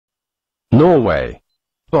Norway.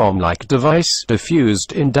 Bomb-like device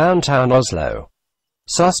defused in downtown Oslo.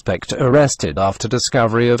 Suspect arrested after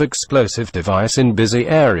discovery of explosive device in busy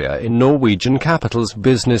area in Norwegian capital's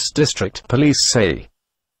business district, police say.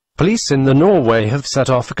 Police in Norway have set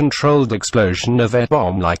off a controlled explosion of a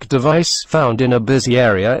bomb-like device found in a busy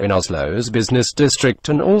area in Oslo's business district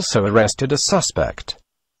and also arrested a suspect.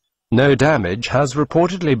 No damage has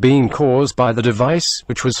reportedly been caused by the device,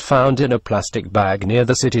 which was found in a plastic bag near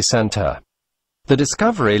the city center. The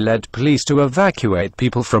discovery led police to evacuate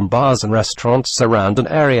people from bars and restaurants around an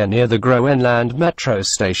area near the Groenland metro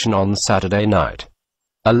station on Saturday night.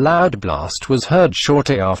 A loud blast was heard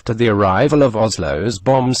shortly after the arrival of Oslo's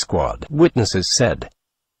bomb squad, witnesses said.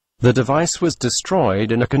 The device was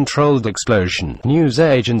destroyed in a controlled explosion, news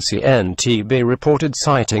agency NTB reported,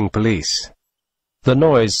 citing police. The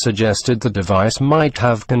noise suggested the device might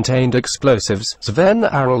have contained explosives, Sven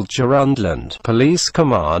Arild Jurundland, police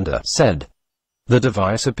commander, said. The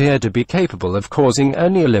device appeared to be capable of causing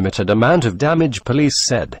only a limited amount of damage, police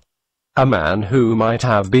said. A man who might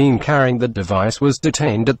have been carrying the device was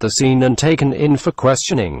detained at the scene and taken in for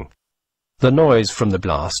questioning. The noise from the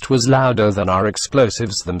blast was louder than our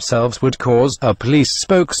explosives themselves would cause, a police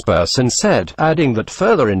spokesperson said, adding that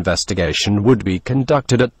further investigation would be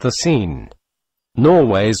conducted at the scene.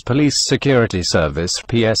 Norway's Police Security Service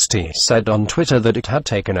 (PST) said on Twitter that it had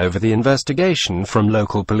taken over the investigation from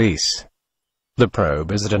local police. The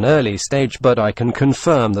probe is at an early stage, but I can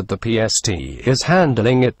confirm that the PST is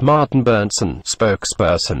handling it, Martin Berntsson,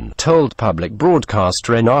 spokesperson, told public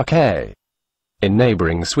broadcaster NRK. In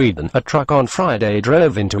neighboring Sweden, a truck on Friday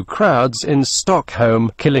drove into crowds in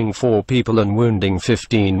Stockholm, killing 4 people and wounding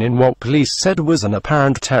 15 in what police said was an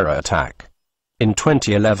apparent terror attack. In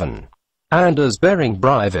 2011, Anders Behring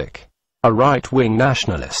Breivik, a right-wing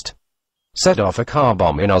nationalist, set off a car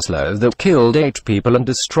bomb in Oslo that killed 8 people and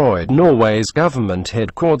destroyed Norway's government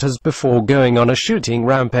headquarters before going on a shooting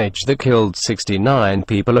rampage that killed 69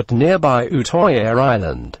 people at nearby Utøya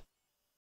Island.